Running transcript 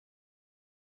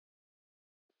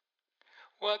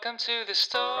Welcome to the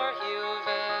Starhill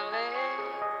Valley,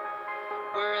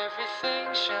 where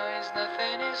everything shines,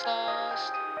 nothing is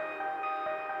lost.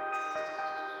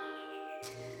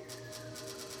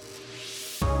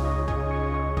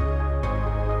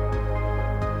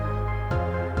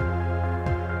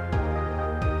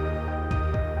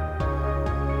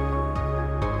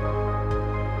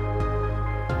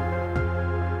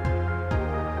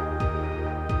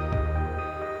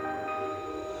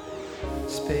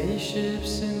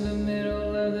 Spaceships in the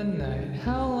middle of the night.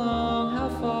 How long, how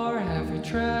far have we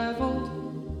traveled?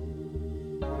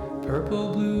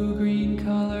 Purple, blue, green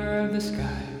color of the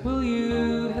sky. Will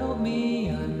you help me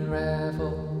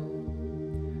unravel?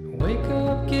 Wake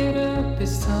up, get up,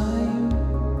 it's time.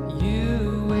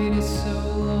 You waited so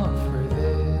long for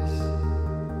this.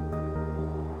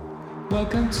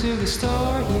 Welcome to the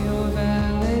Starhill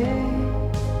Valley,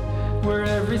 where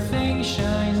everything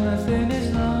shines, nothing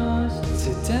is lost.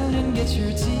 Sit down and get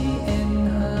your tea and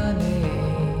honey.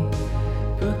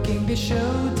 Booking the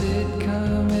show did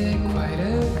come at quite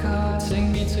a cost. Take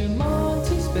me to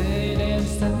Monty's Bay,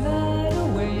 dance the night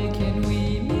away. Can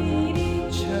we meet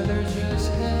each other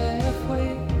just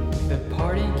halfway? The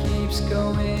party keeps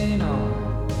going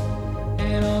on,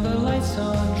 and all the lights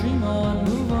on. Dream on,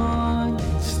 move on.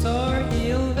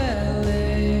 Starhill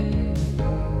Valley,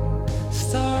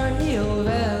 Starhill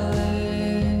Valley.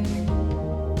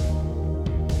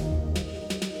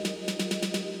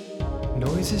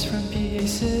 Noises from PA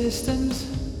systems,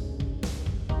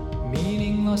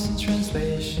 meaning lost in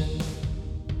translation.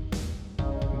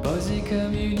 Buzzy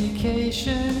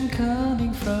communication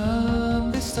coming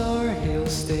from the Starhill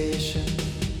station.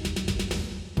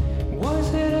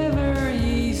 Was it ever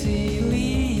easy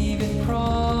leaving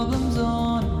problems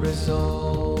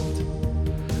unresolved?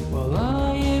 Well,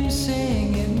 I am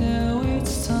saying it now,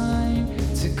 it's time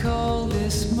to call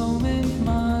this moment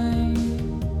mine.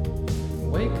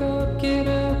 Wake up, get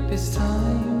up, it's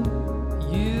time.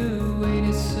 You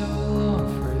waited so long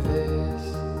for this.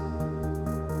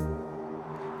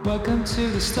 Welcome to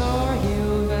the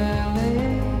Starhill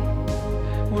Valley,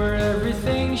 where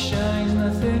everything shines,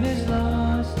 nothing is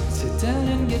lost. Sit down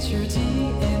and get your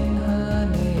tea and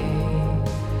honey.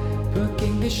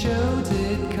 Booking the show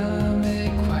did come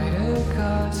at quite a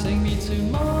cost. Take me to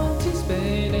Monty's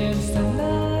Bay, dance the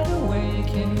night away.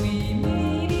 Can we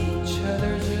meet each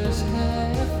other just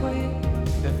halfway?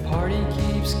 The party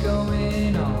keeps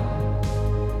going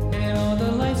on, and all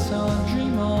the lights on.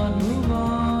 Dream on, move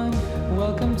on.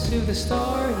 Welcome to the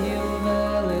Starhill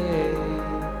Valley,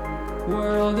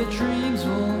 where all the dreams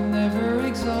will never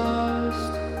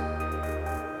exhaust.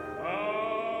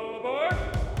 All aboard!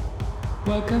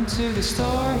 Welcome to the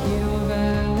Starhill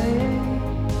Valley,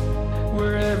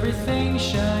 where everything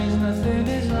shines, nothing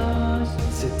is lost.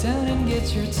 Sit down and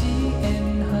get your tea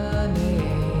and honey.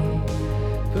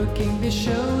 Booking the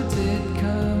show did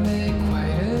come at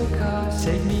quite a cost.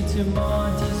 Take me to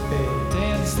Monty's Bay,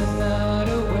 dance the night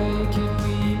away.